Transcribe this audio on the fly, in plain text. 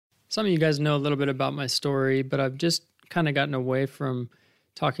Some of you guys know a little bit about my story, but I've just kind of gotten away from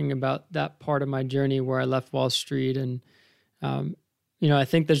talking about that part of my journey where I left Wall Street. And, um, I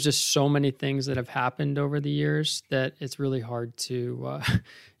think there's just so many things that have happened over the years that it's really hard to,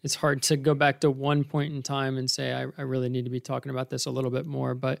 it's hard to go back to one point in time and say, I really need to be talking about this a little bit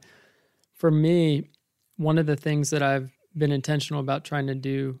more. But for me, one of the things that I've been intentional about trying to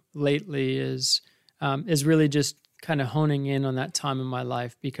do lately is really just kind of honing in on that time in my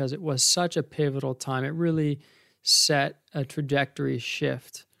life, because it was such a pivotal time. It really set a trajectory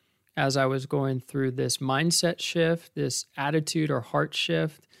shift as I was going through this mindset shift, this attitude or heart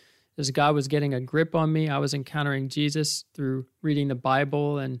shift. As God was getting a grip on me, I was encountering Jesus through reading the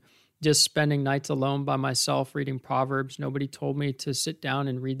Bible and just spending nights alone by myself reading Proverbs. Nobody told me to sit down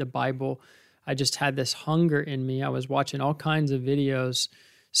and read the Bible. I just had this hunger in me. I was watching all kinds of videos,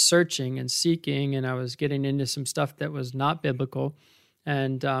 searching and seeking, and I was getting into some stuff that was not biblical.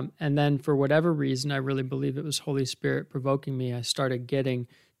 And then for whatever reason, I really believe it was Holy Spirit provoking me, I started getting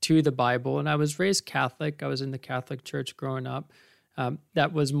to the Bible. And I was raised Catholic. I was in the Catholic Church growing up.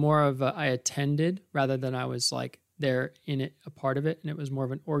 That was more of I attended rather than I was like there in it, a part of it. And it was more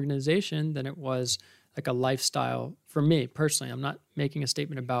of an organization than it was like a lifestyle for me personally. I'm not making a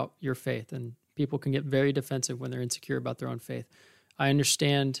statement about your faith, and people can get very defensive when they're insecure about their own faith. I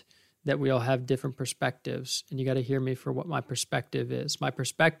understand that we all have different perspectives, and you got to hear me for what my perspective is. My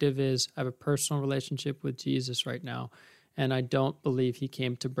perspective is I have a personal relationship with Jesus right now, and I don't believe he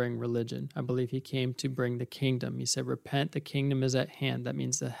came to bring religion. I believe he came to bring the kingdom. He said, repent, the kingdom is at hand. That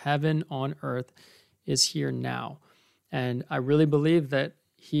means the heaven on earth is here now. And I really believe that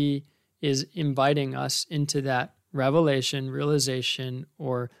he is inviting us into that revelation, realization,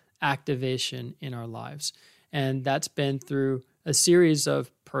 or activation in our lives. And that's been through a series of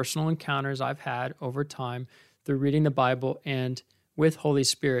personal encounters I've had over time through reading the Bible and with Holy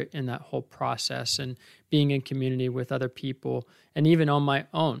Spirit in that whole process, and being in community with other people, and even on my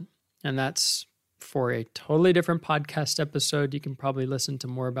own. And that's for a totally different podcast episode. You can probably listen to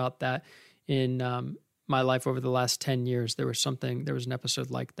more about that in my life over the last 10 years. There was an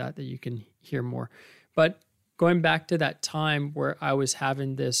episode like that you can hear more. But going back to that time where I was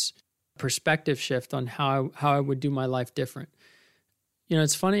having this perspective shift on how I would do my life different.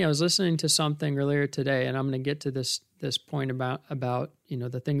 It's funny, I was listening to something earlier today, and I'm going to get to this point about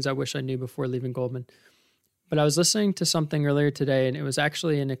the things I wish I knew before leaving Goldman. But I was listening to something earlier today, and it was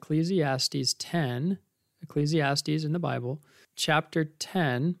actually in Ecclesiastes in the Bible, chapter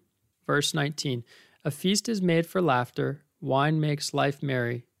 10, verse 19. A feast is made for laughter, wine makes life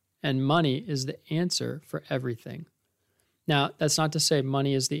merry, and money is the answer for everything. Now, that's not to say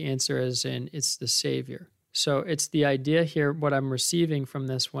money is the answer as in it's the savior. So it's the idea here, what I'm receiving from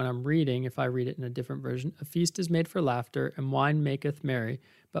this when I'm reading, if I read it in a different version, a feast is made for laughter, and wine maketh merry,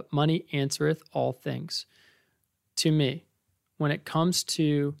 but money answereth all things. To me, when it comes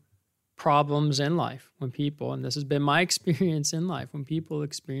to problems in life, when people, and this has been my experience in life, when people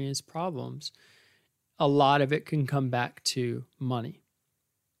experience problems, a lot of it can come back to money.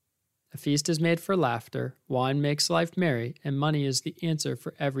 A feast is made for laughter, wine makes life merry, and money is the answer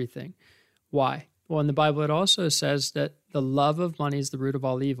for everything. Why? Well, in the Bible, it also says that the love of money is the root of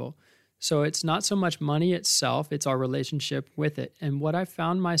all evil. So it's not so much money itself, it's our relationship with it. And what I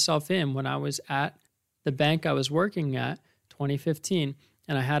found myself in when I was at the bank I was working at, 2015,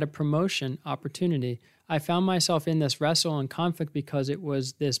 and I had a promotion opportunity, I found myself in this wrestle and conflict because it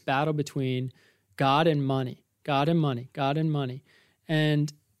was this battle between God and money, God and money, God and money.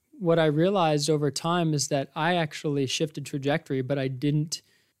 And what I realized over time is that I actually shifted trajectory, but I didn't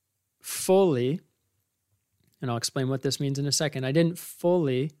fully, and I'll explain what this means in a second, I didn't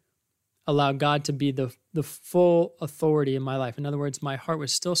fully allow God to be the full authority in my life. In other words, my heart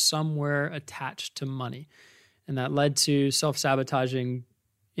was still somewhere attached to money. And that led to self-sabotaging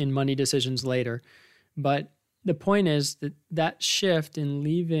in money decisions later. But the point is that shift in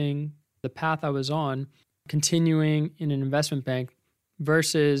leaving the path I was on, continuing in an investment bank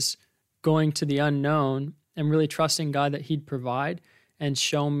versus going to the unknown and really trusting God that he'd provide and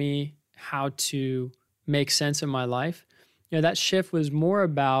show me how to make sense in my life. That shift was more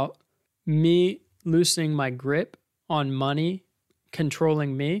about me loosening my grip on money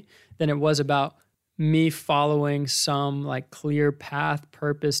controlling me than it was about me following some like clear path,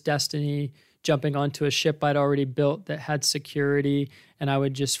 purpose, destiny, jumping onto a ship I'd already built that had security, and I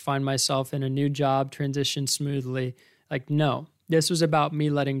would just find myself in a new job, transition smoothly. Like, no, this was about me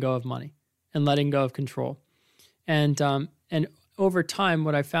letting go of money and letting go of control. And over time,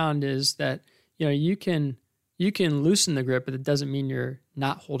 what I found is that, you can loosen the grip, but it doesn't mean you're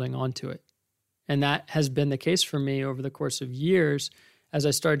not holding on to it. And that has been the case for me over the course of years as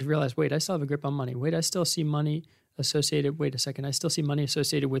I started to realize, wait, I still have a grip on money. Wait, I still see money associated. Wait a second, I still see money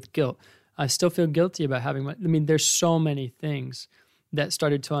associated with guilt. I still feel guilty about having money. I mean, there's so many things that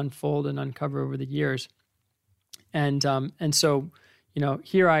started to unfold and uncover over the years. And so,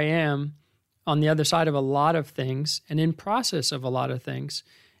 here I am on the other side of a lot of things and in process of a lot of things.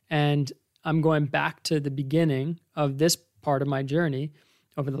 And I'm going back to the beginning of this part of my journey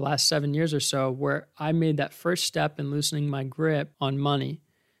over the last 7 years or so, where I made that first step in loosening my grip on money.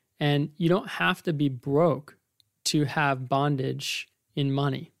 And you don't have to be broke to have bondage in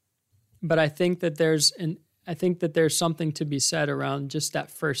money. But I think that there's something to be said around just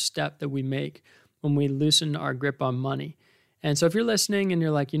that first step that we make when we loosen our grip on money. And so if you're listening and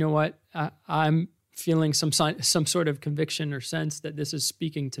you're like, you know what, I'm feeling some sort of conviction or sense that this is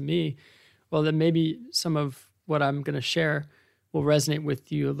speaking to me, well, then maybe some of what I'm going to share will resonate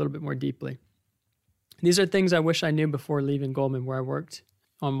with you a little bit more deeply. These are things I wish I knew before leaving Goldman, where I worked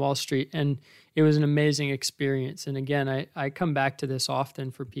on Wall Street. And it was an amazing experience. And again, I come back to this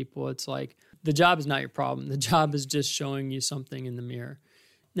often for people. It's like, the job is not your problem. The job is just showing you something in the mirror.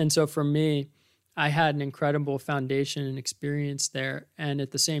 And so for me, I had an incredible foundation and experience there. And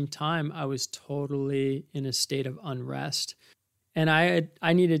at the same time, I was totally in a state of unrest. And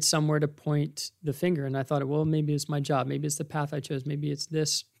I needed somewhere to point the finger. And I thought, well, maybe it's my job. Maybe it's the path I chose. Maybe it's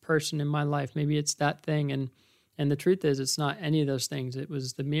this person in my life. Maybe it's that thing. And the truth is, it's not any of those things. It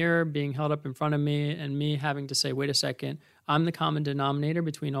was the mirror being held up in front of me and me having to say, wait a second, I'm the common denominator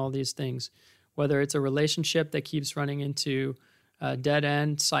between all these things. Whether it's a relationship that keeps running into dead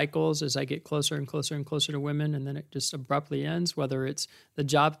end cycles as I get closer and closer and closer to women, and then it just abruptly ends, whether it's the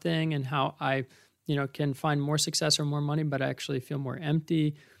job thing and how I can find more success or more money, but I actually feel more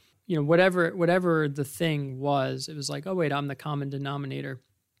empty. Whatever the thing was, it was like, oh, wait, I'm the common denominator.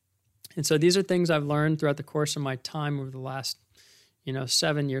 And so these are things I've learned throughout the course of my time over the last,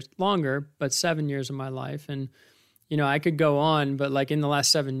 7 years, longer, but 7 years of my life. And, I could go on, but like in the last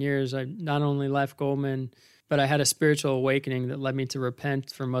 7 years, I not only left Goldman, but I had a spiritual awakening that led me to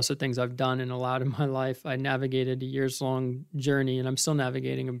repent for most of the things I've done and allowed in my life. I navigated a years-long journey, and I'm still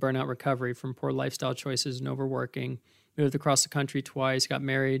navigating a burnout recovery from poor lifestyle choices and overworking. Moved across the country twice, got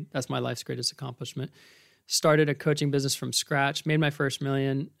married. That's my life's greatest accomplishment. Started a coaching business from scratch, made my first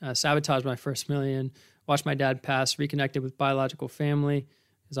million, sabotaged my first million, watched my dad pass, reconnected with biological family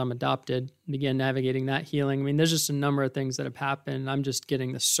because I'm adopted, began navigating that healing. I mean, there's just a number of things that have happened. I'm just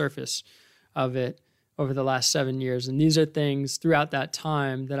getting the surface of it over the last 7 years. And these are things throughout that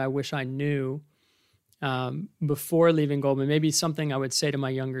time that I wish I knew before leaving Goldman, maybe something I would say to my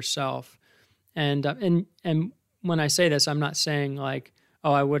younger self. And when I say this, I'm not saying like,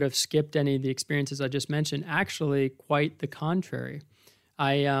 oh, I would have skipped any of the experiences I just mentioned. Actually, quite the contrary.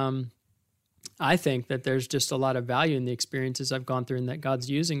 I think that there's just a lot of value in the experiences I've gone through and that God's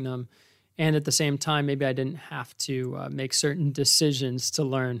using them. And at the same time, maybe I didn't have to make certain decisions to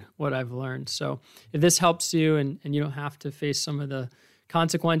learn what I've learned. So if this helps you and you don't have to face some of the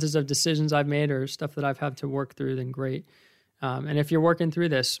consequences of decisions I've made or stuff that I've had to work through, then great. And if you're working through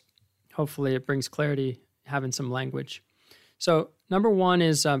this, hopefully it brings clarity, having some language. So number one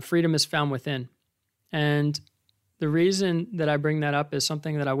is freedom is found within. And the reason that I bring that up is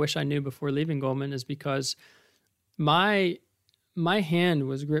something that I wish I knew before leaving Goldman is because my hand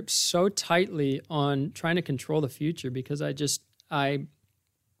was gripped so tightly on trying to control the future because I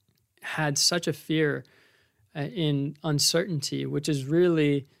had such a fear in uncertainty, which is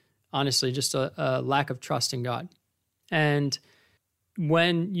really, honestly, just a lack of trust in God. And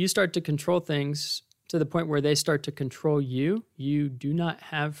when you start to control things to the point where they start to control you, you do not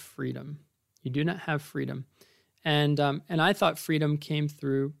have freedom. You do not have freedom. And I thought freedom came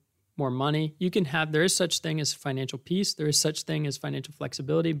through more money. There is such thing as financial peace. There is such thing as financial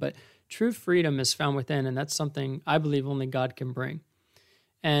flexibility, but true freedom is found within, and that's something I believe only God can bring.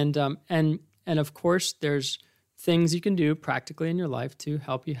 And of course, there's things you can do practically in your life to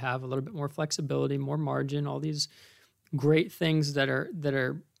help you have a little bit more flexibility, more margin, all these great things that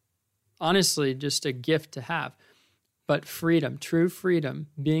are honestly just a gift to have. But freedom, true freedom,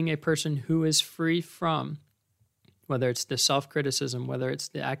 being a person who is free from whether it's the self-criticism, whether it's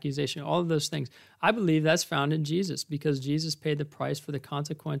the accusation, all of those things. I believe that's found in Jesus because Jesus paid the price for the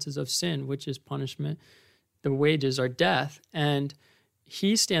consequences of sin, which is punishment. The wages are death. And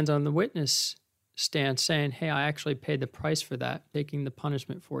he stands on the witness stand saying, hey, I actually paid the price for that, taking the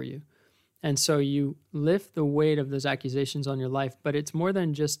punishment for you. And so you lift the weight of those accusations on your life, but it's more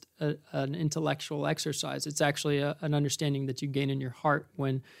than just an intellectual exercise. It's actually an understanding that you gain in your heart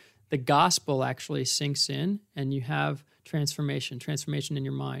when the gospel actually sinks in and you have transformation in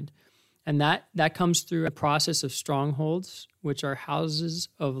your mind. And that comes through a process of strongholds, which are houses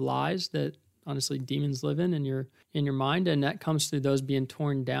of lies that honestly demons live in your mind. And that comes through those being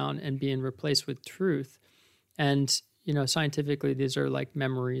torn down and being replaced with truth. And, scientifically, these are like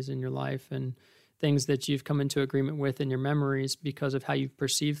memories in your life and things that you've come into agreement with in your memories because of how you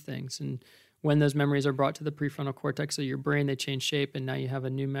perceive things. And when those memories are brought to the prefrontal cortex of your brain, they change shape, and now you have a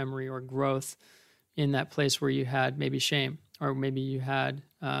new memory or growth in that place where you had maybe shame, or maybe you had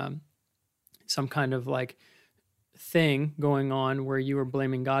some kind of like thing going on where you were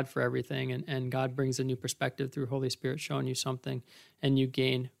blaming God for everything, and God brings a new perspective through Holy Spirit showing you something, and you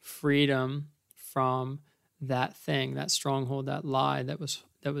gain freedom from that thing, that stronghold, that lie that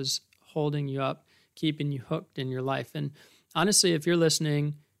was holding you up, keeping you hooked in your life. And honestly, if you're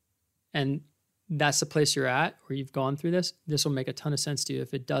listening and that's the place you're at, or you've gone through this will make a ton of sense to you.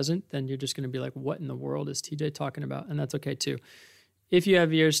 If it doesn't, then you're just going to be like, what in the world is TJ talking about? And that's okay too. If you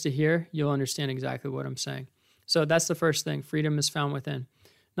have ears to hear, you'll understand exactly what I'm saying. So that's the first thing. Freedom is found within.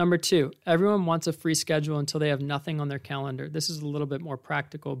 Number 2, everyone wants a free schedule until they have nothing on their calendar. This is a little bit more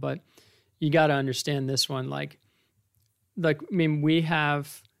practical, but you got to understand this one. We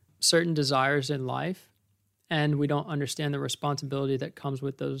have certain desires in life, and we don't understand the responsibility that comes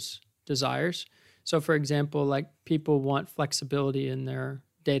with those desires. So for example, like people want flexibility in their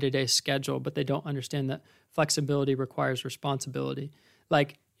day-to-day schedule, but they don't understand that flexibility requires responsibility.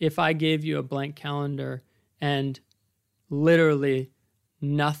 Like if I gave you a blank calendar and literally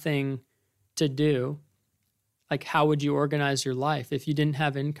nothing to do, like how would you organize your life if you didn't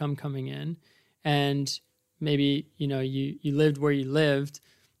have income coming in, and maybe, you lived where you lived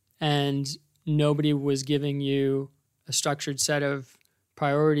and nobody was giving you a structured set of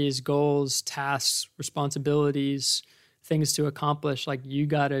priorities, goals, tasks, responsibilities, things to accomplish. Like you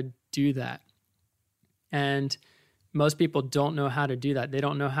got to do that. And most people don't know how to do that. They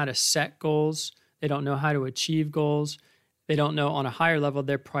don't know how to set goals. They don't know how to achieve goals. They don't know on a higher level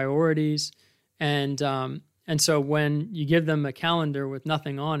their priorities. And so when you give them a calendar with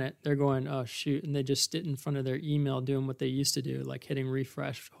nothing on it, they're going, oh, shoot. And they just sit in front of their email doing what they used to do, like hitting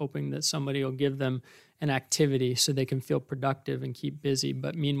refresh, hoping that somebody will give them an activity so they can feel productive and keep busy.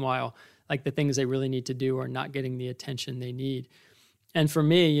 But meanwhile, like the things they really need to do are not getting the attention they need. And for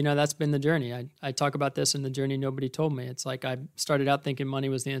me, that's been the journey. I talk about this in the journey nobody told me. It's like I started out thinking money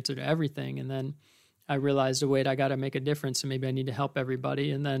was the answer to everything. And then I realized, wait, I got to make a difference, and maybe I need to help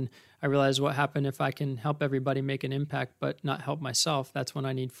everybody. And then I realized what happened if I can help everybody make an impact but not help myself. That's when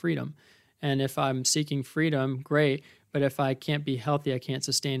I need freedom. And if I'm seeking freedom, great. But if I can't be healthy, I can't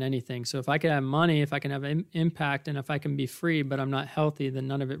sustain anything. So if I can have money, if I can have impact, and if I can be free, but I'm not healthy, then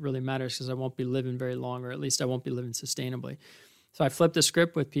none of it really matters, because I won't be living very long, or at least I won't be living sustainably. So I flip the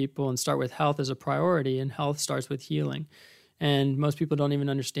script with people and start with health as a priority, and health starts with healing. And most people don't even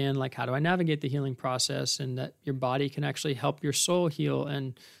understand, like, how do I navigate the healing process, and that your body can actually help your soul heal,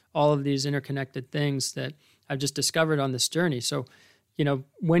 and all of these interconnected things that I've just discovered on this journey. So,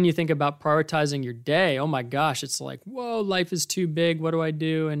 when you think about prioritizing your day, oh my gosh, it's like, whoa, life is too big. What do I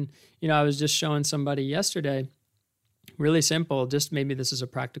do? And, I was just showing somebody yesterday, really simple, just maybe this is a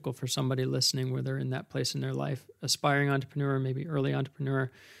practical for somebody listening where they're in that place in their life, aspiring entrepreneur, maybe early entrepreneur,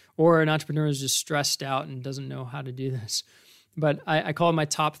 or an entrepreneur is just stressed out and doesn't know how to do this. But I call it my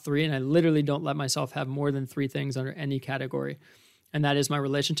top 3, and I literally don't let myself have more than 3 things under any category. And that is my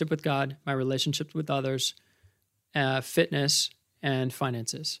relationship with God, my relationship with others, fitness, and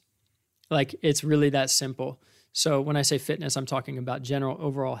finances. Like, it's really that simple. So when I say fitness, I'm talking about general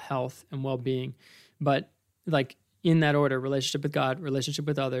overall health and well-being. But like in that order, relationship with God, relationship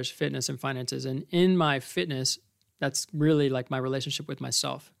with others, fitness, and finances. And in my fitness, that's really like my relationship with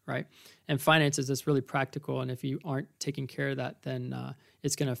myself, right? And finances, that's really practical. And if you aren't taking care of that, then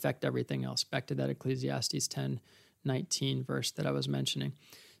it's going to affect everything else. Back to that Ecclesiastes 10:19 verse that I was mentioning.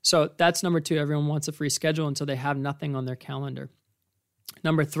 So that's number 2. Everyone wants a free schedule until they have nothing on their calendar.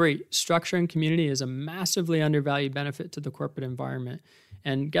 Number 3, structure and community is a massively undervalued benefit to the corporate environment.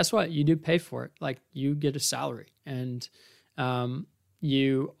 And guess what? You do pay for it. Like, you get a salary, and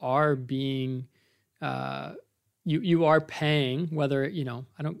you are being... You are paying, whether,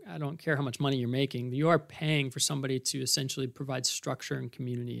 I don't care how much money you're making, you are paying for somebody to essentially provide structure and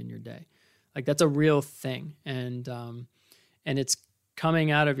community in your day. Like, that's a real thing. And it's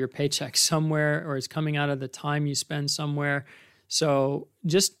coming out of your paycheck somewhere, or it's coming out of the time you spend somewhere. So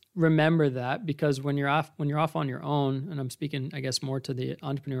just remember that, because when you're off on your own, and I'm speaking, I guess, more to the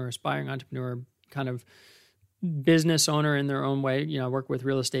entrepreneur, aspiring entrepreneur, kind of business owner in their own way. I work with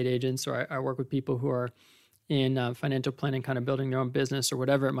real estate agents, or I work with people who are in financial planning, kind of building their own business or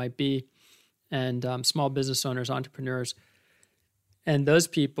whatever it might be, and small business owners, entrepreneurs. And those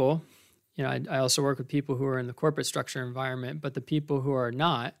people, I also work with people who are in the corporate structure environment, but the people who are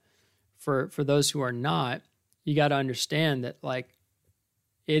not, for those who are not, you got to understand that like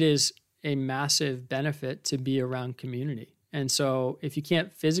it is a massive benefit to be around community. And so if you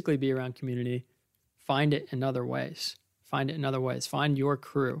can't physically be around community, find it in other ways. Find your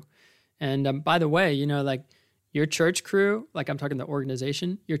crew. And by the way, like your church crew, like I'm talking the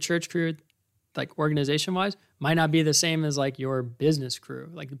organization, your church crew, like organization wise, might not be the same as like your business crew,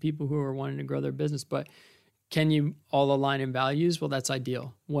 like the people who are wanting to grow their business. But can you all align in values? Well, that's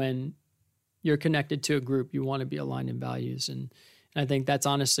ideal. When you're connected to a group, you want to be aligned in values. And I think that's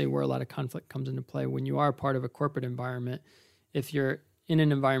honestly where a lot of conflict comes into play. When you are part of a corporate environment, if you're in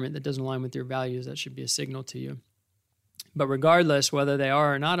an environment that doesn't align with your values, that should be a signal to you. But regardless, whether they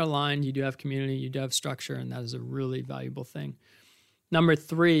are or not aligned, you do have community, you do have structure, and that is a really valuable thing. Number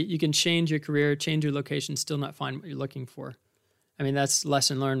 3, you can change your career, change your location, still not find what you're looking for. I mean, that's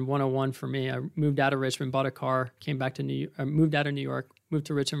lesson learned 101 for me. I moved out of Richmond, bought a car, came back to moved out of New York, moved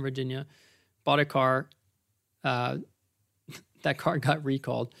to Richmond, Virginia, bought a car. That car got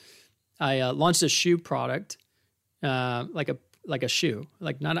recalled. I launched a shoe product, like a shoe,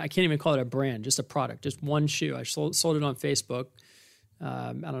 I can't even call it a brand, just a product, just one shoe. I sold it on Facebook.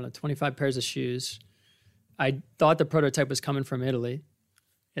 I don't know, 25 pairs of shoes. I thought the prototype was coming from Italy.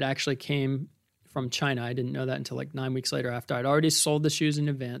 It actually came from China. I didn't know that until like 9 weeks later after I'd already sold the shoes in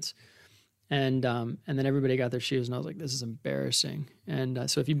advance. And then everybody got their shoes and I was like, this is embarrassing. And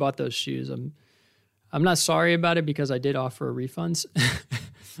so if you bought those shoes, I'm not sorry about it because I did offer refunds.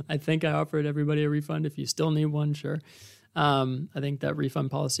 I think I offered everybody a refund. If you still need one, sure. I think that refund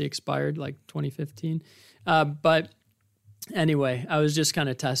policy expired like 2015. But anyway, I was just kind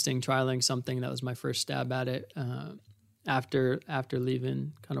of trialing something. That was my first stab at it after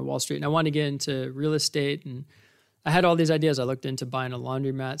leaving kind of Wall Street. And I wanted to get into real estate, and I had all these ideas. I looked into buying a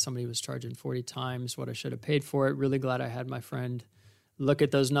laundromat. Somebody was charging 40 times what I should have paid for it. Really glad I had my friend look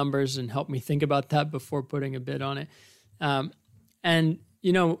at those numbers and help me think about that before putting a bid on it. And,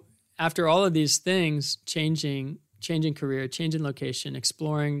 after all of these things, changing career, changing location,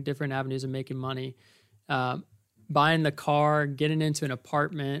 exploring different avenues of making money, buying the car, getting into an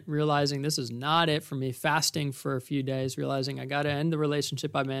apartment, realizing this is not it for me, fasting for a few days, realizing I got to end the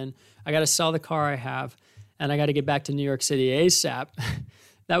relationship I'm in, I got to sell the car I have, and I got to get back to New York City ASAP.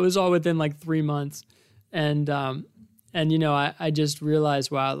 That was all within like 3 months. And I just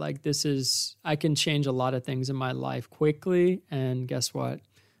realized, wow, like I can change a lot of things in my life quickly. And guess what?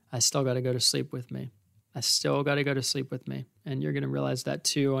 I still got to go to sleep with me. And you're going to realize that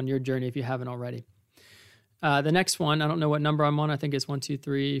too on your journey if you haven't already. The next one, I don't know what number I'm on. I think it's 1, 2,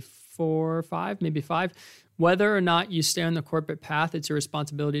 3, 4, 5, maybe 5. Whether or not you stay on the corporate path, it's your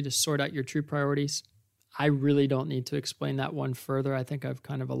responsibility to sort out your true priorities. I really don't need to explain that one further. I think I've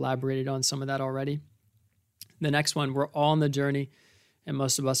kind of elaborated on some of that already. The next one, we're all on the journey, and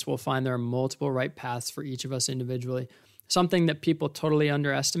most of us will find there are multiple right paths for each of us individually. Something that people totally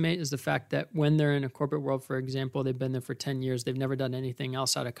underestimate is the fact that when they're in a corporate world, for example, they've been there for 10 years, they've never done anything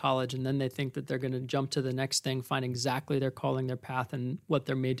else out of college, and then they think that they're going to jump to the next thing, find exactly their calling, their path, and what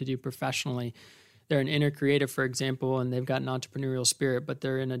they're made to do professionally. They're an inner creative, for example, and they've got an entrepreneurial spirit, but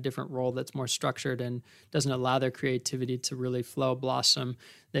they're in a different role that's more structured and doesn't allow their creativity to really flow, blossom.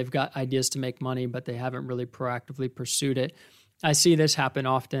 They've got ideas to make money, but they haven't really proactively pursued it. I see this happen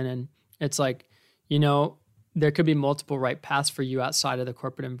often, and it's like, there could be multiple right paths for you outside of the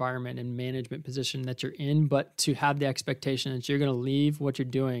corporate environment and management position that you're in, but to have the expectation that you're going to leave what you're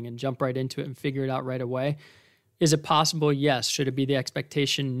doing and jump right into it and figure it out right away. Is it possible? Yes. Should it be the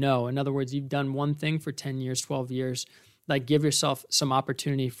expectation? No. In other words, you've done one thing for 10 years, 12 years. Like, give yourself some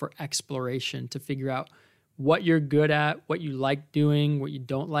opportunity for exploration to figure out what you're good at, what you like doing, what you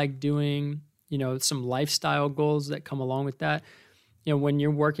don't like doing, some lifestyle goals that come along with that. When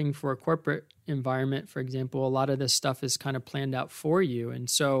you're working for a corporate environment, for example, a lot of this stuff is kind of planned out for you. And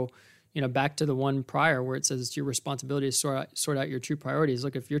so, back to the one prior where it says it's your responsibility to sort out your true priorities.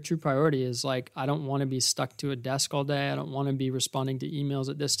 Look, if your true priority is like, I don't want to be stuck to a desk all day, I don't want to be responding to emails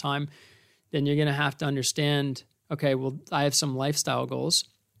at this time, then you're going to have to understand, okay, well, I have some lifestyle goals.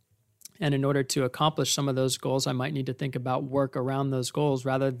 And in order to accomplish some of those goals, I might need to think about work around those goals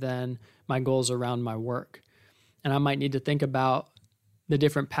rather than my goals around my work. And I might need to think about the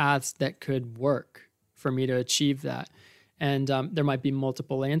different paths that could work for me to achieve that. And there might be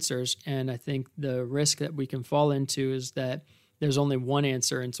multiple answers. And I think the risk that we can fall into is that there's only one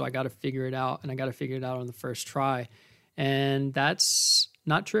answer. And so I got to figure it out, and I got to figure it out on the first try. And that's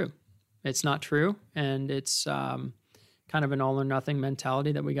not true. It's not true. And it's kind of an all or nothing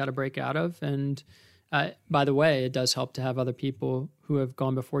mentality that we got to break out of. And By the way, it does help to have other people who have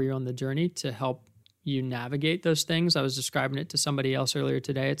gone before you on the journey to help you navigate those things. I was describing it to somebody else earlier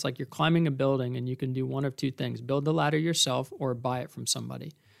today. It's like you're climbing a building and you can do one of two things: build the ladder yourself or buy it from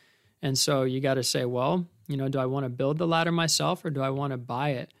somebody. And so you got to say, well, do I want to build the ladder myself or do I want to buy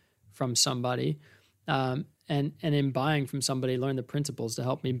it from somebody? And in buying from somebody, learn the principles to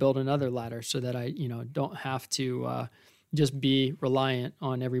help me build another ladder so that I, don't have to just be reliant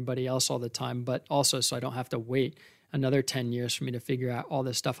on everybody else all the time, but also so I don't have to wait another 10 years for me to figure out all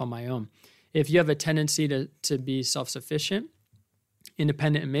this stuff on my own. If you have a tendency to be self-sufficient,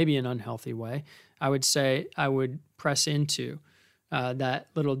 independent in maybe an unhealthy way, I would say I would press into that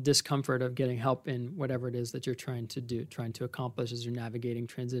little discomfort of getting help in whatever it is that you're trying to accomplish as you're navigating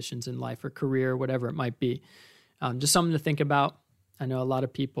transitions in life or career, whatever it might be. Just something to think about. I know a lot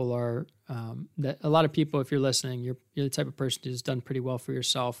of people if you're listening, you're the type of person who's done pretty well for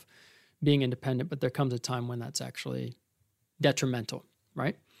yourself being independent, but there comes a time when that's actually detrimental,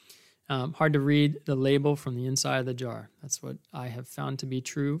 right? Hard to read the label from the inside of the jar. That's what I have found to be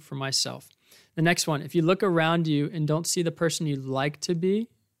true for myself. The next one, if you look around you and don't see the person you'd like to be,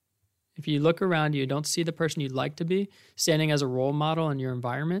 standing as a role model in your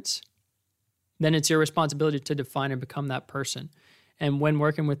environments, then it's your responsibility to define and become that person. And when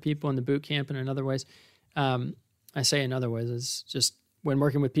working with people in the boot camp and in other ways, I say in other ways, it's just when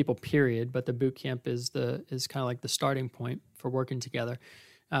working with people, period, but the boot camp is kind of like the starting point for working together.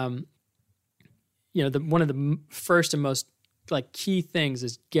 One of the first and most key things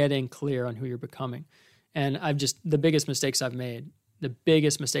is getting clear on who you're becoming. And the biggest mistakes I've made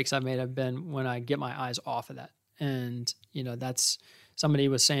have been when I get my eyes off of that. And, that's somebody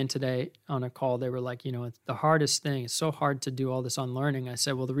was saying today on a call, they were like, it's the hardest thing. It's so hard to do all this unlearning. I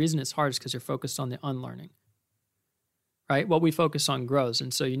said, well, the reason it's hard is because you're focused on the unlearning, right? What we focus on grows.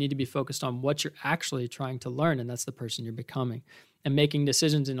 And so you need to be focused on what you're actually trying to learn. And that's the person you're becoming, and making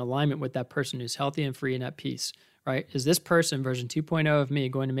decisions in alignment with that person who's healthy and free and at peace, right? Is this person, version 2.0 of me,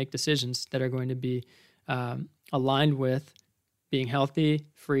 going to make decisions that are going to be aligned with being healthy,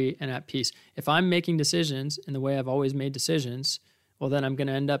 free, and at peace? If I'm making decisions in the way I've always made decisions, well, then I'm going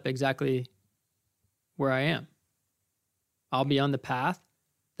to end up exactly where I am. I'll be on the path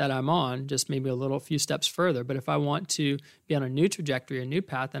that I'm on, just maybe a few steps further. But if I want to be on a new trajectory, a new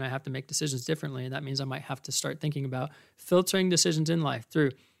path, then I have to make decisions differently. And that means I might have to start thinking about filtering decisions in life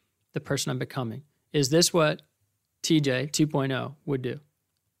through the person I'm becoming. Is this what TJ 2.0 would do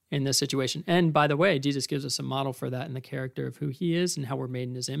in this situation? And by the way, Jesus gives us a model for that in the character of who he is and how we're made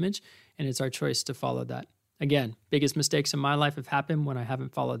in his image. And it's our choice to follow that. Again, biggest mistakes in my life have happened when I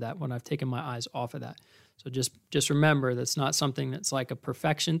haven't followed that, when I've taken my eyes off of that. So just remember, that's not something that's like a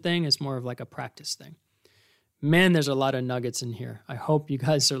perfection thing. It's more of like a practice thing. Man, there's a lot of nuggets in here. I hope you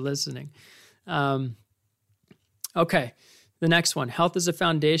guys are listening. Okay, the next one. Health is a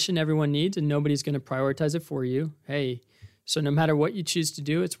foundation everyone needs, and nobody's going to prioritize it for you. Hey, so no matter what you choose to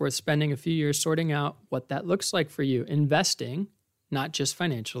do, it's worth spending a few years sorting out what that looks like for you. Investing, not just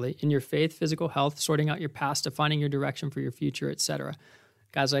financially, in your faith, physical health, sorting out your past, defining your direction for your future, etc.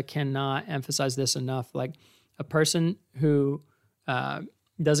 Guys, I cannot emphasize this enough. Like, a person who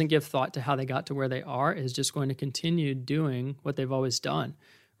doesn't give thought to how they got to where they are is just going to continue doing what they've always done,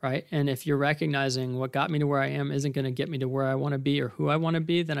 right? And if you're recognizing what got me to where I am isn't going to get me to where I want to be or who I want to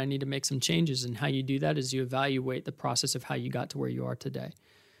be, then I need to make some changes. And how you do that is you evaluate the process of how you got to where you are today.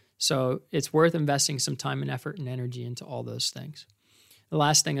 So it's worth investing some time and effort and energy into all those things. The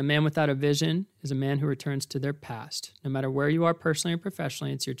last thing, a man without a vision is a man who returns to their past. No matter where you are personally or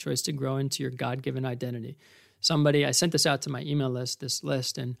professionally, it's your choice to grow into your God-given identity. I sent this out to my email list,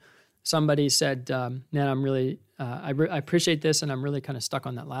 and somebody said, man, I'm really, I appreciate this, and I'm really kind of stuck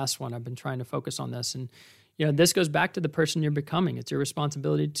on that last one. I've been trying to focus on this. And, this goes back to the person you're becoming. It's your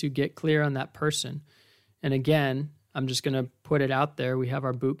responsibility to get clear on that person. And again, I'm just going to put it out there. We have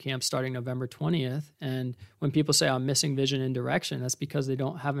our boot camp starting November 20th. And when people say I'm missing vision and direction, that's because they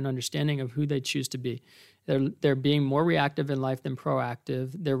don't have an understanding of who they choose to be. They're being more reactive in life than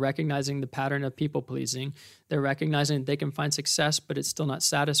proactive. They're recognizing the pattern of people pleasing. They're recognizing that they can find success, but it's still not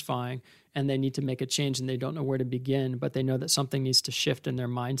satisfying. And they need to make a change and they don't know where to begin, but they know that something needs to shift in their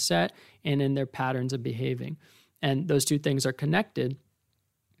mindset and in their patterns of behaving. And those two things are connected.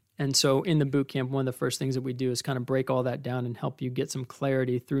 And so in the boot camp, one of the first things that we do is kind of break all that down and help you get some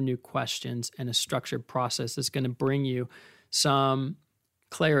clarity through new questions and a structured process that's going to bring you some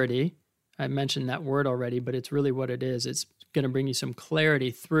clarity. I mentioned that word already, but it's really what it is. It's going to bring you some clarity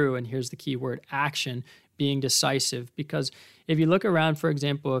through, and here's the key word, action, being decisive. Because if you look around, for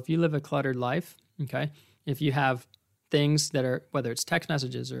example, if you live a cluttered life, okay, if you have things that are, whether it's text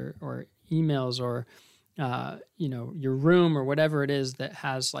messages or emails or, your room or whatever it is that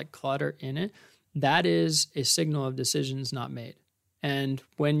has like clutter in it, that is a signal of decisions not made. And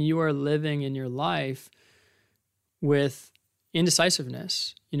when you are living in your life with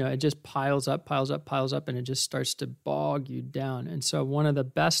indecisiveness, it just piles up, and it just starts to bog you down. And so one of the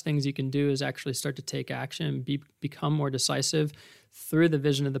best things you can do is actually start to take action and become more decisive through the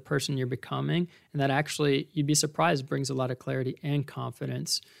vision of the person you're becoming. And that actually, you'd be surprised, brings a lot of clarity and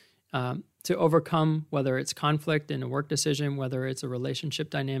confidence to overcome, whether it's conflict in a work decision, whether it's a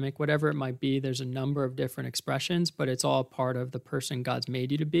relationship dynamic, whatever it might be. There's a number of different expressions, but it's all part of the person God's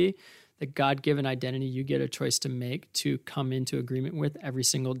made you to be. The God-given identity you get a choice to make to come into agreement with every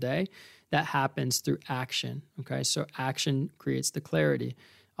single day. That happens through action, okay? So action creates the clarity.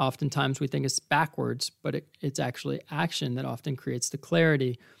 Oftentimes we think it's backwards, but it's actually action that often creates the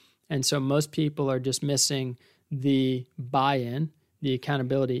clarity. And so most people are just missing the buy-in, the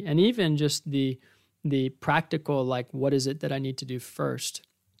accountability, and even just the practical, like, what is it that I need to do first?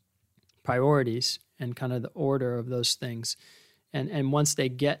 Priorities and kind of the order of those things. And once they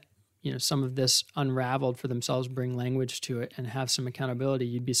get some of this unraveled for themselves, bring language to it and have some accountability,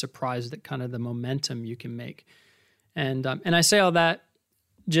 you'd be surprised at kind of the momentum you can make. And I say all that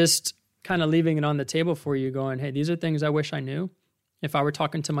just kind of leaving it on the table for you, going, hey, these are things I wish I knew. If I were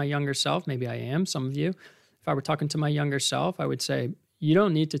talking to my younger self, maybe I am, some of you, if I were talking to my younger self, I would say, you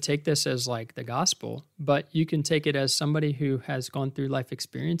don't need to take this as like the gospel, but you can take it as somebody who has gone through life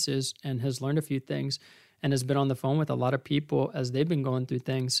experiences and has learned a few things and has been on the phone with a lot of people as they've been going through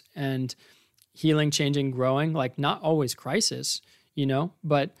things and healing, changing, growing, like not always crisis,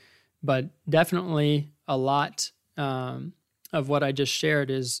 but definitely a lot of what I just shared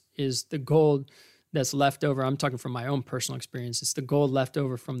is the gold that's left over. I'm talking from my own personal experience. It's the gold left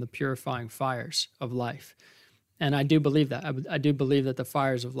over from the purifying fires of life. And I do believe that. I do believe that the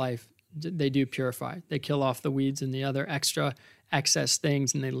fires of life, they do purify. They kill off the weeds and the other excess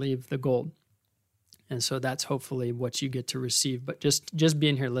things, and they leave the gold. And so that's hopefully what you get to receive, but just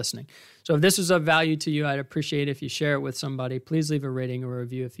being here listening. So if this was of value to you, I'd appreciate if you share it with somebody. Please leave a rating or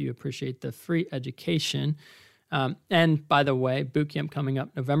review if you appreciate the free education. And by the way, bootcamp coming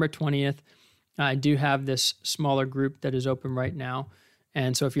up November 20th. I do have this smaller group that is open right now.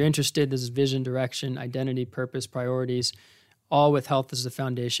 And so if you're interested, this is vision, direction, identity, purpose, priorities, all with health as the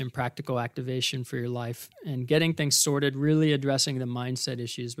foundation, practical activation for your life, and getting things sorted, really addressing the mindset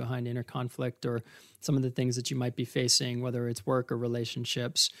issues behind inner conflict or some of the things that you might be facing, whether it's work or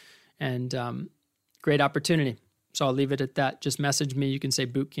relationships. And great opportunity. So I'll leave it at that. Just message me. You can say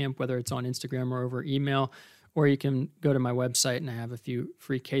bootcamp, whether it's on Instagram or over email, or you can go to my website and I have a few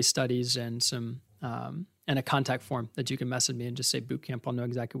free case studies and some and a contact form that you can message me and just say bootcamp. I'll know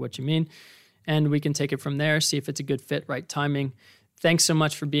exactly what you mean. And we can take it from there, see if it's a good fit, right timing. Thanks so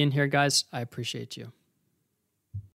much for being here, guys. I appreciate you.